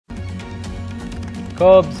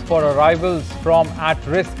Curbs for arrivals from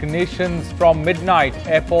at-risk nations from midnight.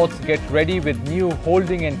 Airports get ready with new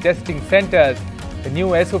holding and testing centers. The new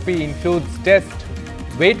SOP includes test,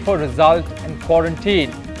 wait for result and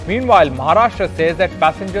quarantine. Meanwhile, Maharashtra says that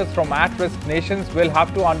passengers from at-risk nations will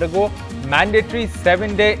have to undergo mandatory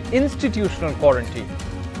 7-day institutional quarantine.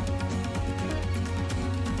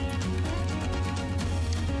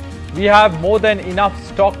 We have more than enough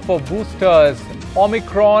stock for boosters.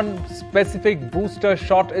 Omicron-specific booster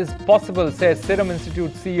shot is possible, says Serum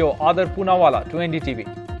Institute CEO Adar Poonawalla to NDTV.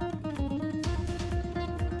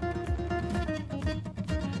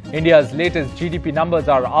 India's latest GDP numbers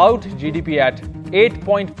are out. GDP at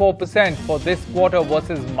 8.4% for this quarter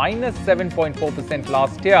versus minus 7.4%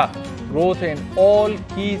 last year. Growth in all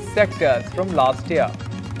key sectors from last year.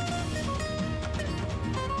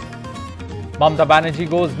 Mamata Banerjee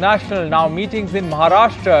goes national, now meetings in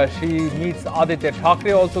Maharashtra. She meets Aditya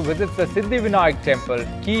Thackeray, also visits the Siddhivinayak temple.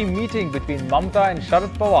 Key meeting between Mamata and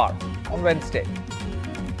Sharad Pawar on Wednesday.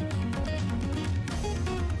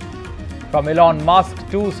 From Elon Musk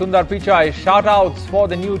to Sundar Pichai, shout-outs for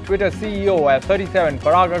the new Twitter CEO. At 37,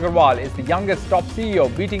 Parag Agrawal is the youngest top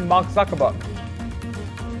CEO, beating Mark Zuckerberg.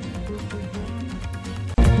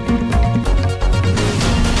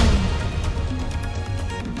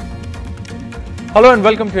 Hello and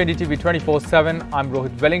welcome to NDTV 24/7. I'm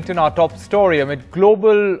Rohit Wellington. Our top story: amid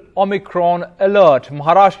global Omicron alert,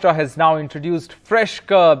 Maharashtra has now introduced fresh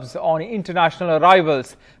curbs on international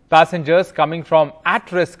arrivals. Passengers coming from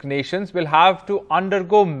at-risk nations will have to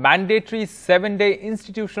undergo mandatory 7-day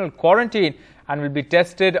institutional quarantine and will be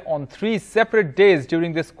tested on 3 separate days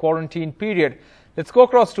during this quarantine period. Let's go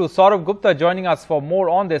across to Saurabh Gupta joining us for more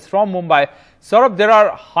on this from Mumbai. Saurabh, there are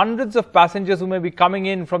hundreds of passengers who may be coming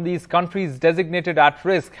in from these countries designated at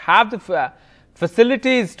risk. Have the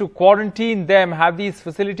facilities to quarantine them, have these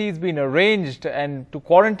facilities been arranged, and to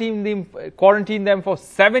quarantine them for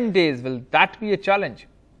 7 days? Will that be a challenge?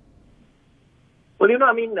 Well,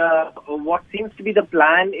 what seems to be the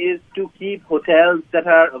plan is to keep hotels that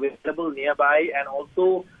are available nearby and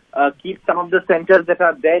also keep some of the centers that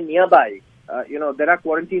are there nearby. There are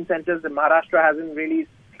quarantine centers and Maharashtra hasn't really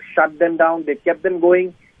shut them down. They've kept them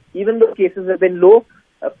going, even though cases have been low,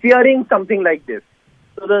 fearing something like this.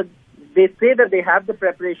 So they say that they have the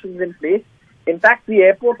preparations in place. In fact, the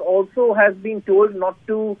airport also has been told not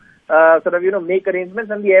to make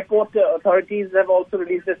arrangements, and the airport authorities have also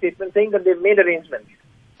released a statement saying that they've made arrangements.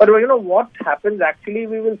 But what happens actually,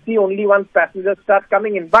 we will see only once passengers start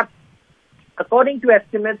coming in. But according to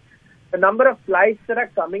estimates, the number of flights that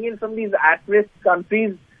are coming in from these at-risk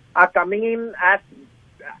countries are coming in at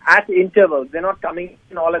intervals. They're not coming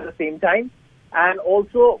in all at the same time. And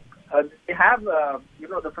also, they have,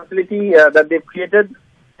 the facility that they've created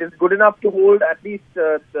is good enough to hold at least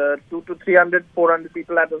 200 to 300, 400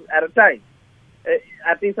 people at a time.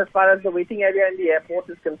 At least as far as the waiting area in the airport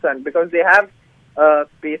is concerned, because they have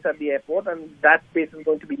space at the airport and that space is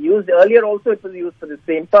going to be used. Earlier also it was used for the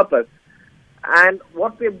same purpose. And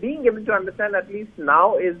what we're being able to understand, at least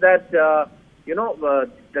now, is that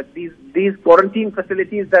that these quarantine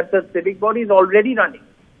facilities that the civic body is already running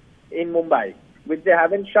in Mumbai, which they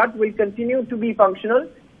haven't shut, will continue to be functional.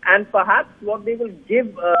 And perhaps what they will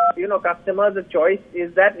give customers a choice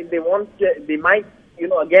is that if they want, they might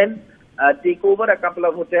again take over a couple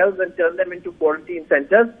of hotels and turn them into quarantine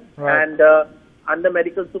centers, right, and under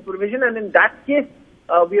medical supervision. And in that case,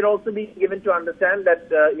 we are also being given to understand that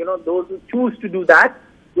those who choose to do that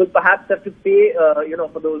will perhaps have to pay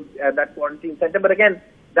for those that quarantine center. But again,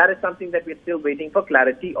 that is something that we're still waiting for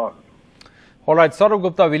clarity on. All right, Saurabh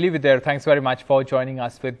Gupta, we'll leave it there. Thanks very much for joining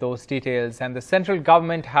us with those details. And the central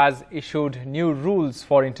government has issued new rules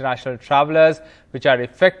for international travellers, which are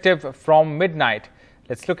effective from midnight.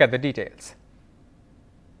 Let's look at the details.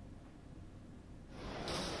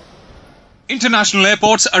 International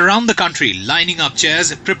airports around the country lining up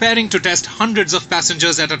chairs, preparing to test hundreds of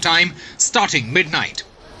passengers at a time, starting midnight.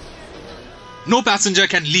 No passenger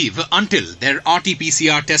can leave until their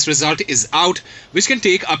RT-PCR test result is out, which can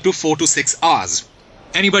take up to 4 to 6 hours.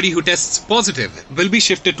 Anybody who tests positive will be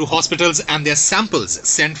shifted to hospitals and their samples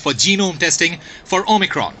sent for genome testing for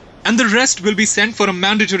Omicron. And the rest will be sent for a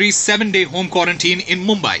mandatory 7-day home quarantine in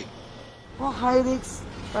Mumbai. High risk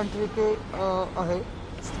country के है,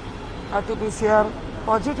 RT-PCR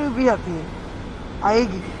positive भी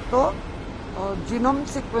आएगी तो genome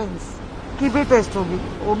sequence की भी test होगी.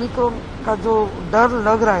 Omicron का जो डर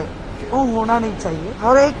लग रहा है वो होना नहीं चाहिए.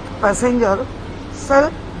 हर एक पैसेंजर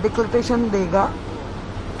सेल्फ डिक्लेरेशन देगा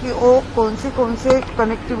कि वो कौन से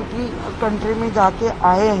कनेक्टिविटी कंट्री में जाके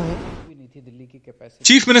आए हैं.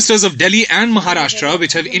 Chief Ministers of Delhi and Maharashtra,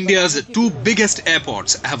 which have India's two biggest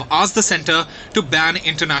airports, have asked the centre to ban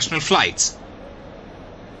international flights.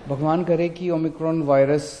 भगवान करे कि ओमिक्रॉन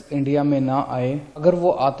वायरस इंडिया में ना आए। अगर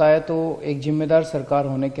वो आता है तो एक जिम्मेदार सरकार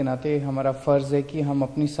होने के नाते हमारा फर्ज है कि हम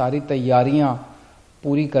अपनी सारी तैयारियां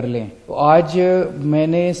पूरी कर लें। तो आज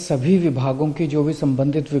मैंने सभी विभागों के जो भी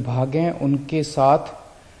संबंधित विभाग हैं उनके साथ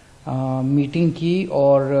मीटिंग की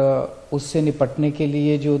और उससे निपटने के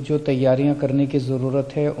लिए जो तैयारियां करने की जरूरत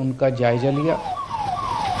है उनका जायजा लिया।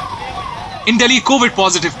 In Delhi, COVID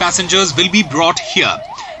positive passengers will be brought here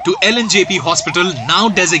to LNJP hospital, now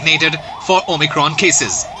designated for Omicron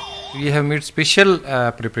cases. We have made special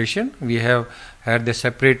preparation. We have had the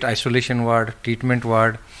separate isolation ward, treatment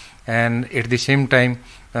ward, and at the same time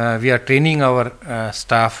we are training our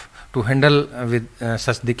staff to handle with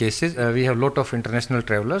such the cases. We have lot of international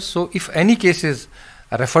travelers, so if any cases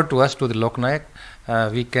are referred to us to the Loknayak,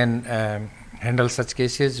 we can handle such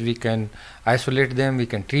cases, we can isolate them, we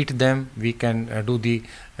can treat them, we can do the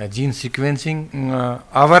gene sequencing.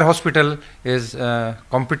 Our hospital is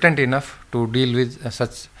competent enough to deal with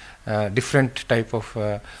such different type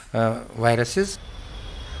of viruses.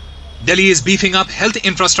 Delhi is beefing up health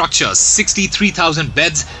infrastructure, 63,000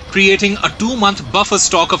 beds, creating a 2-month buffer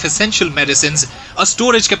stock of essential medicines, a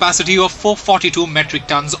storage capacity of 442 metric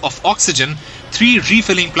tons of oxygen, 3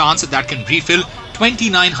 refilling plants that can refill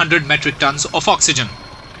 2,900 metric tons of oxygen.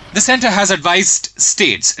 The centre has advised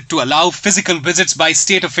states to allow physical visits by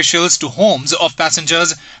state officials to homes of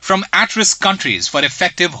passengers from at-risk countries for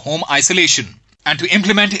effective home isolation, and to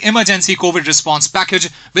implement emergency COVID response package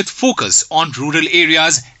with focus on rural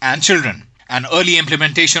areas and children, and early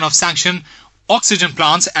implementation of sanction, oxygen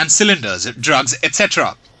plants and cylinders, drugs,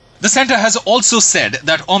 etc. The centre has also said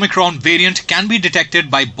that Omicron variant can be detected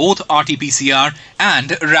by both RT-PCR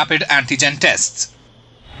and rapid antigen tests.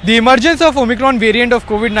 The emergence of Omicron variant of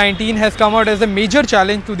COVID-19 has come out as a major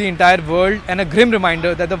challenge to the entire world and a grim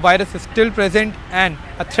reminder that the virus is still present and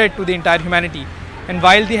a threat to the entire humanity. And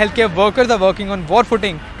while the healthcare workers are working on war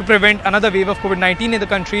footing to prevent another wave of COVID-19 in the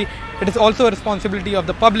country, it is also a responsibility of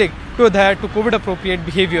the public to adhere to COVID-appropriate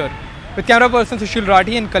behaviour. With camera person Sushil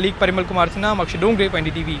Rathi and colleague Parimal Kumar Sinha, Akshay Dongre for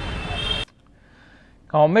NDTV.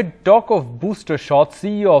 Now, amid talk of booster shots,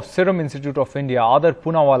 CEO of Serum Institute of India, Adar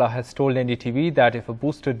Poonawalla, has told NDTV that if a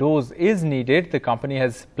booster dose is needed, the company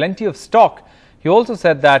has plenty of stock. He also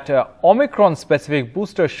said that Omicron-specific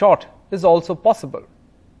booster shot is also possible.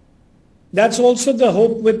 That's also the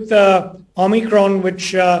hope with Omicron,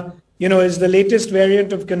 which is the latest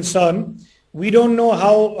variant of concern. We don't know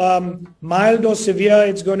how mild or severe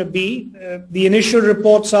it's going to be. The initial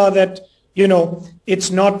reports are that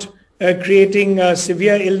it's not creating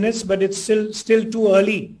severe illness, but it's still too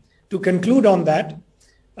early to conclude on that.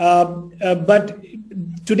 But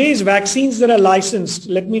today's vaccines that are licensed,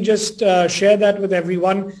 let me just share that with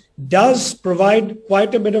everyone, does provide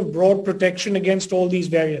quite a bit of broad protection against all these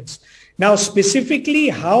variants. Now, specifically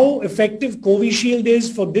how effective Covishield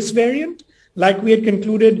is for this variant, like we had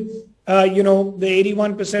concluded, the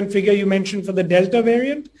 81% figure you mentioned for the Delta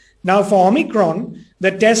variant. Now for Omicron,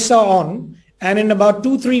 the tests are on, and in about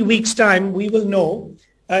 2-3 weeks time, we will know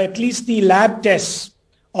at least the lab tests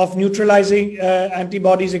of neutralizing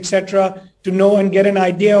antibodies, etc., to know and get an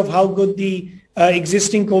idea of how good the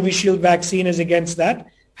existing Covishield vaccine is against that.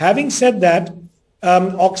 Having said that,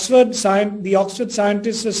 the Oxford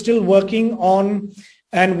scientists are still working on,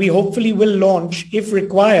 and we hopefully will launch, if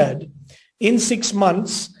required, in 6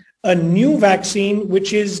 months, a new vaccine,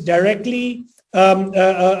 which is directly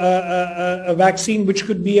a vaccine which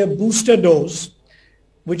could be a booster dose,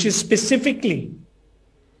 which is specifically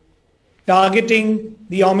targeting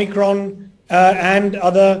the Omicron and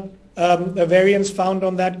other variants found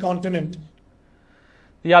on that continent.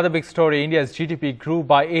 The other big story, India's GDP grew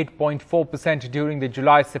by 8.4% during the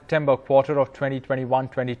July-September quarter of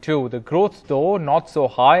 2021-22. The growth, though, not so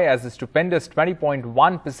high as the stupendous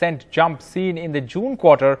 20.1% jump seen in the June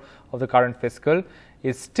quarter of the current fiscal,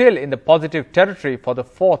 is still in the positive territory for the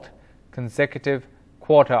 4th consecutive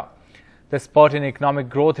quarter. The spurt in economic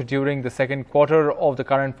growth during the second quarter of the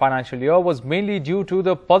current financial year was mainly due to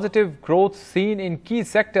the positive growth seen in key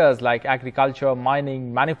sectors like agriculture,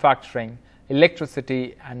 mining, manufacturing,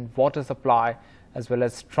 electricity and water supply, as well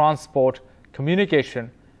as transport,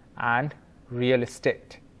 communication and real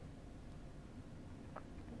estate.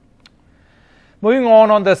 Moving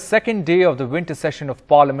on the second day of the winter session of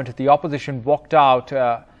Parliament, the opposition walked out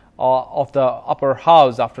of the upper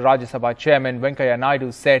house after Rajya Sabha Chairman Venkaiah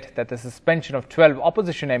Naidu said that the suspension of 12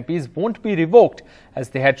 opposition MPs won't be revoked as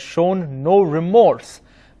they had shown no remorse.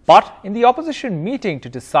 But in the opposition meeting to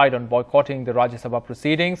decide on boycotting the Rajya Sabha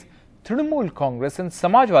proceedings, Trinamool Congress and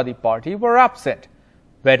Samajwadi Party were absent.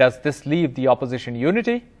 Where does this leave the opposition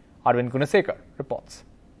unity? Arvind Gunasekar reports.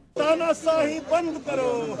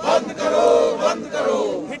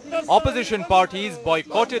 Opposition parties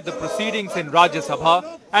boycotted the proceedings in Rajya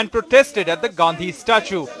Sabha and protested at the Gandhi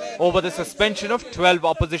statue over the suspension of 12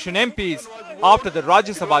 opposition MPs after the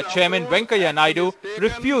Rajya Sabha chairman Venkaiah Naidu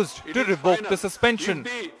refused to revoke the suspension.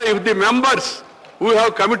 If the members who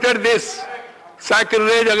have committed this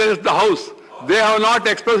sacrilege against the House, they have not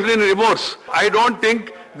expressed any remorse, I don't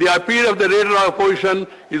think the appeal of the leader of opposition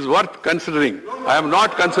is worth considering. I am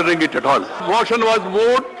not considering it at all. Motion was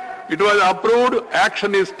moved, it was approved,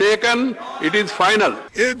 action is taken, it is final.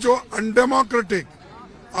 ये जो undemocratic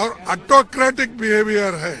और autocratic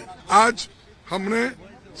behaviour है, आज हमने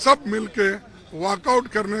सब मिलके walkout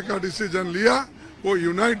करने का डिसीजन लिया, वो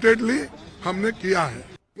यूनाइटेडली हमने किया है.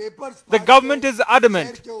 The government is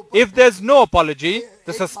adamant. If there's no apology,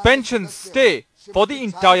 the suspensions stay for the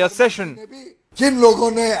entire session. जिन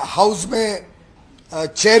लोगों ने हाउस में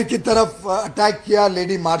चेयर की तरफ अटैक किया,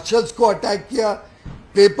 लेडी मार्शल्स को अटैक किया,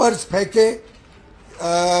 पेपर्स फेंके,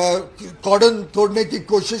 कॉर्डन तोड़ने की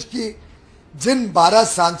कोशिश की, जिन 12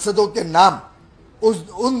 सांसदों के नाम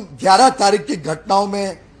उन 11 तारीख की घटनाओं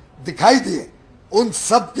में दिखाई दिए, उन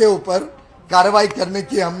सब के ऊपर कार्रवाई करने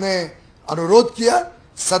की हमने अनुरोध किया.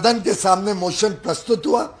 सदन के सामने मोशन प्रस्तुत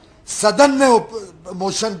हुआ, सदन ने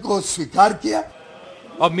मोशन को स्वीकार किया.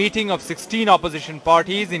 A meeting of 16 opposition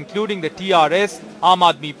parties, including the TRS, Aam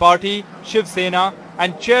Aadmi Party, Shiv Sena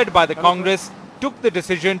and chaired by the Congress, took the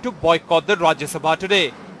decision to boycott the Rajya Sabha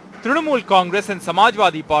today. Trinamool Congress and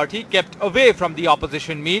Samajwadi Party kept away from the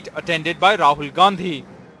opposition meet attended by Rahul Gandhi.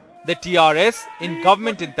 The TRS, in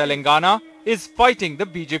government in Telangana, is fighting the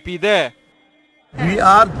BJP there. We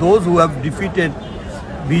are those who have defeated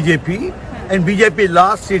BJP, and BJP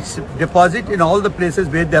lost its deposit in all the places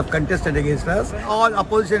where they have contested against us. All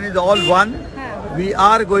opposition is all one. We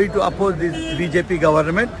are going to oppose this BJP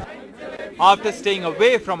government. After staying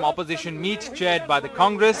away from opposition meet chaired by the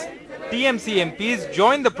Congress, TMC MPs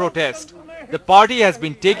joined the protest. The party has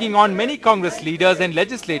been taking on many Congress leaders and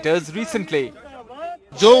legislators recently.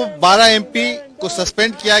 जो 12 MP को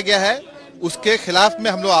suspend किया गया है, उसके खिलाफ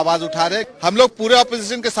में हम लोग आवाज उठा रहे हैं. हम लोग पूरे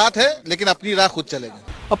ऑपोजिशन के साथ हैं, लेकिन अपनी राह खुद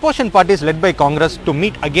चलेंगे. Opposition parties led by Congress to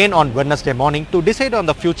meet again on Wednesday morning to decide on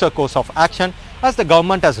the future course of action, as the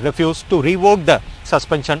government has refused to revoke the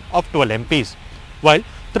suspension of 12 MPs. While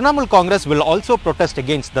Trinamool Congress will also protest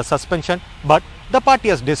against the suspension, but the party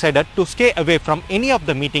has decided to stay away from any of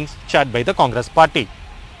the meetings chaired by the Congress party.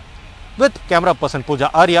 With camera person Pooja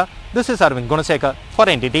Arya, this is Arvind Gunasekar for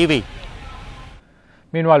NDTV.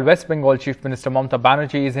 Meanwhile, West Bengal Chief Minister Mamata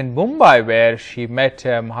Banerjee is in Mumbai, where she met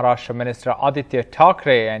Maharashtra Minister Aditya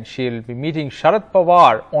Thackeray, and she'll be meeting Sharad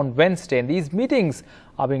Pawar on Wednesday. And these meetings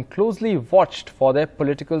are being closely watched for their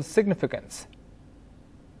political significance.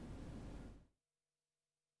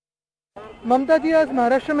 ममता जी आज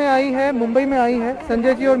महाराष्ट्र में आई है, मुंबई में आई है.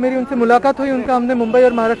 संजय जी और मेरी उनसे मुलाकात हुई, उनका हमने मुंबई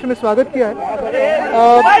और महाराष्ट्र में स्वागत किया है.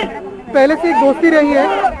 पहले से एक दोस्ती रही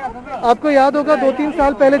है. आपको याद होगा 2-3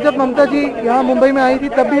 साल पहले जब ममता जी यहाँ मुंबई में आई थी,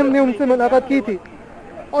 तब भी हमने उनसे मुलाकात की थी.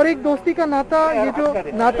 और एक दोस्ती का नाता, ये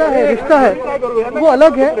जो नाता है, रिश्ता है, वो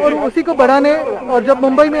अलग है और उसी को बढ़ाने, और जब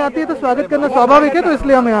मुंबई में आती है तो स्वागत करना स्वाभाविक है, तो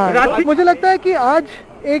इसलिए हम यहाँ आए. मुझे लगता है कि आज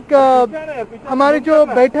एक हमारी जो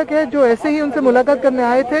बैठक है, जो ऐसे ही उनसे मुलाकात करने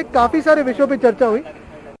आए थे, काफी सारे विषयों पे चर्चा हुई.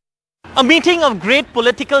 A meeting of great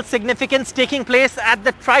political significance taking place at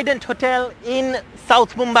the Trident Hotel in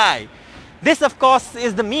South Mumbai. This, of course,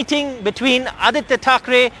 is the meeting between Aditya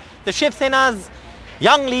Thackeray, the Shiv Sena's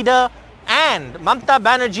young leader, and Mamata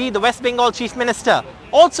Banerjee, the West Bengal Chief Minister.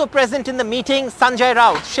 Also present in the meeting, Sanjay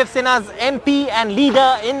Raut, Shiv Sena's MP and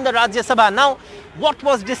leader in the Rajya Sabha. Now, what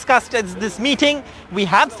was discussed at this meeting? We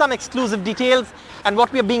have some exclusive details, and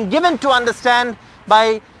what we are being given to understand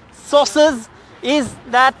by sources is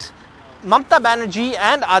that Mamata Banerjee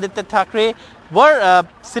and Aditya Thackeray were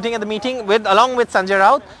sitting at the meeting along with Sanjay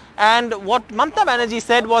Raut. And what Mamata Banerjee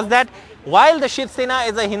said was that while the Shiv Sena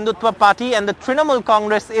is a Hindutva party and the Trinamool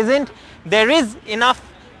Congress isn't, there is enough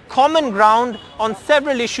common ground on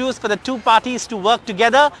several issues for the two parties to work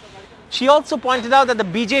together. She also pointed out that the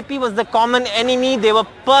BJP was the common enemy. They were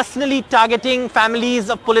personally targeting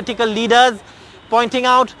families of political leaders, pointing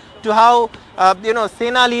out to how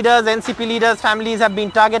Sena leaders, NCP leaders, families have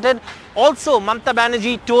been targeted. Also, Mamata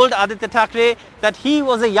Banerjee told Aditya Thackeray that he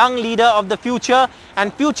was a young leader of the future,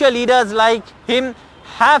 and future leaders like him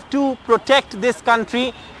have to protect this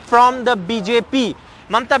country from the BJP.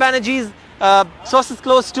 Mamata Banerjee's sources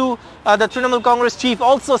close to the Trinamool Congress chief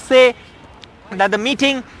also say that the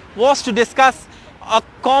meeting was to discuss a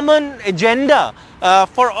common agenda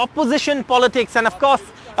for opposition politics. And of course,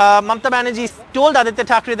 Mamata Banerjee told Aditya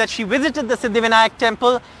Thackeray that she visited the Siddhivinayak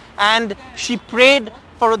temple and she prayed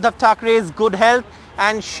for Uddhav Thackeray's good health,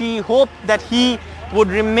 and she hoped that he would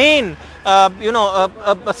remain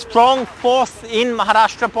a strong force in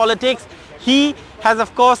Maharashtra politics. He has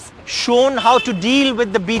of course shown how to deal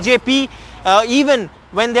with the BJP even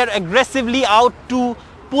when they're aggressively out to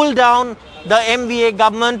pull down the MVA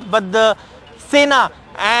government, but the Sena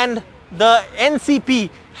and the NCP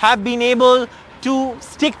have been able to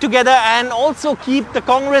stick together and also keep the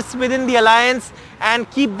Congress within the alliance and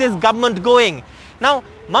keep this government going. Now,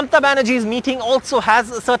 Mamata Banerjee's meeting also has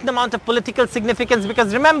a certain amount of political significance,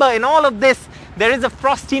 because remember, in all of this, there is a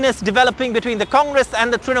frostiness developing between the Congress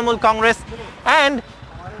and the Trinamool Congress. And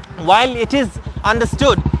while it is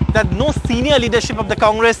understood that no senior leadership of the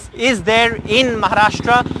Congress is there in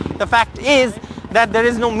Maharashtra, the fact is that there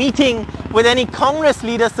is no meeting with any Congress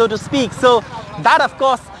leader, so to speak. So that, of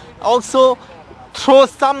course, also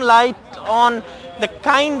throws some light on the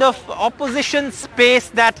kind of opposition space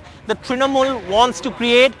that the Trinamool wants to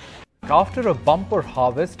create. After a bumper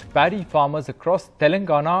harvest, paddy farmers across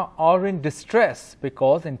Telangana are in distress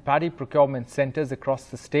because in paddy procurement centres across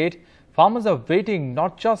the state, farmers are waiting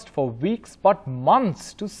not just for weeks but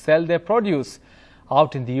months to sell their produce.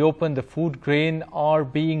 Out in the open, the food grain are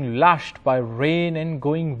being lashed by rain and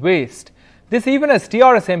going waste. This even as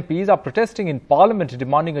TRS MPs are protesting in Parliament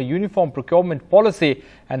demanding a uniform procurement policy,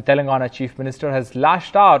 and Telangana Chief Minister has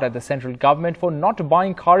lashed out at the central government for not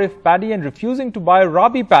buying Kharif paddy and refusing to buy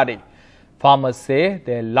Rabi paddy. Farmers say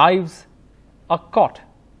their lives are caught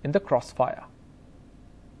in the crossfire.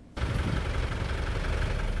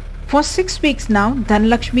 For 6 weeks now,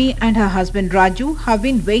 Dhanlakshmi and her husband Raju have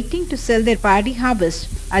been waiting to sell their paddy harvest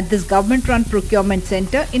at this government-run procurement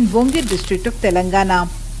centre in Bongir district of Telangana.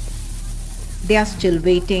 They are still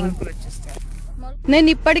waiting. నేను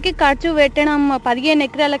ఇప్పటికీ ఖర్చు పెట్టడం 15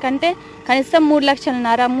 ఎకరాల కంటే కనీసం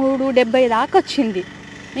 3,70,000 దాకా వచ్చింది.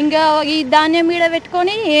 ఇంకా ఈ ధాన్యం మీద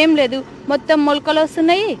పెట్టుకొని ఏం లేదు, మొత్తం మొలకలు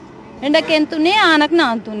వస్తున్నాయి, ఎండకి ఎంతున్నాయి, ఆనకు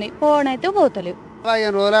నాంతున్నాయి, పోవనైతే పోతలేవు.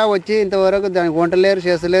 15 రోజులు వచ్చి ఇంతవరకు దానికి వంటలేరు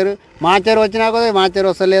చేసలేరు. మాచర్ వచ్చినా కూడా మాచర్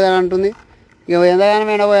వస్తలేదని అంటుంది. ఇక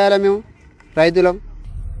ఎంతగానో ఎండపోయాలి మేము రైతులం.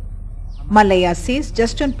 Malaya says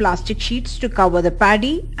just on plastic sheets to cover the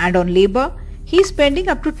paddy and on labour, he is spending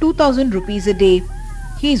up to 2,000 rupees a day.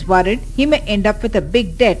 He is worried he may end up with a big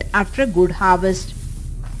debt after a good harvest.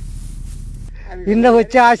 ఇంట్లో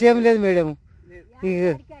వచ్చే ఆశ ఏం లేదు madam.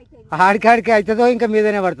 ఆడికాడికి అవుతుందో ఇంకా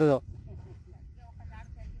మీదనే పడుతుందో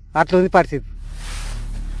అట్లా ఉంది పరిస్థితి.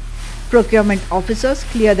 Procurement officers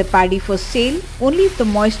clear the paddy for sale only if the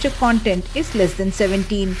moisture content is less than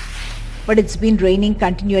 17. But it's been raining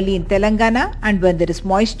continually in Telangana, and when there is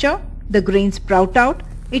moisture, the grains sprout out,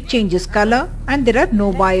 it changes color, and there are no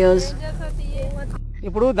buyers.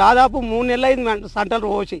 ఇప్పుడు దాదాపు 3 నెలలు అయింది సంటలు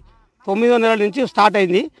పోసి. 9వ నెల నుంచి start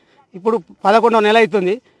అయింది. ఇప్పుడు 11వ నెల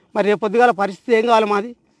అవుతుంది. మరి రేపు పొద్దుగాల పరిస్థితి ఏం కావాలి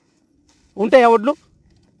మాది? ఉంటాయి ఒడ్లు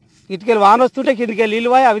ఇటుకెళ్ళి వాన వస్తుంటే కిందికెళ్ళి నీళ్ళు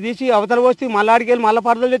పోయి అవి తీసి అవతల పోసి మళ్ళీ ఆడికెళ్ళి మళ్ళీ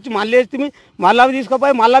పరదలు తెచ్చి మళ్ళీ వేస్తే మళ్ళీ అవి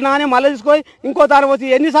తీసుకుపోయి మళ్ళీ నానే మళ్ళీ తీసుకుపోయి ఇంకో తాను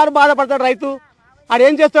పోసి ఎన్నిసార్లు బాధపడతాడు రైతు?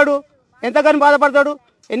 ఆడేం చేస్తాడు? ఎంతగానో బాధపడతాడు?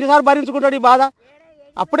 ఎన్నిసార్లు భరించుకుంటాడు ఈ బాధ?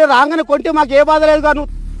 అప్పుడే రాగానే కొంటే మాకు ఏ బాధ లేదు గాను.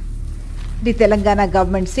 The Telangana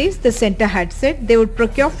government says the centre had said they would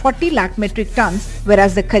procure 40 lakh metric tons,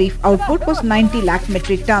 whereas the Kharif output was 90 lakh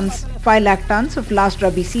metric tons. 5 lakh tons of last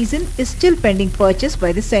Rabi season is still pending purchase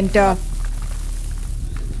by the centre.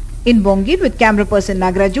 In Bongir with camera person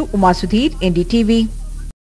Nagraju, Uma Sudhir, NDTV.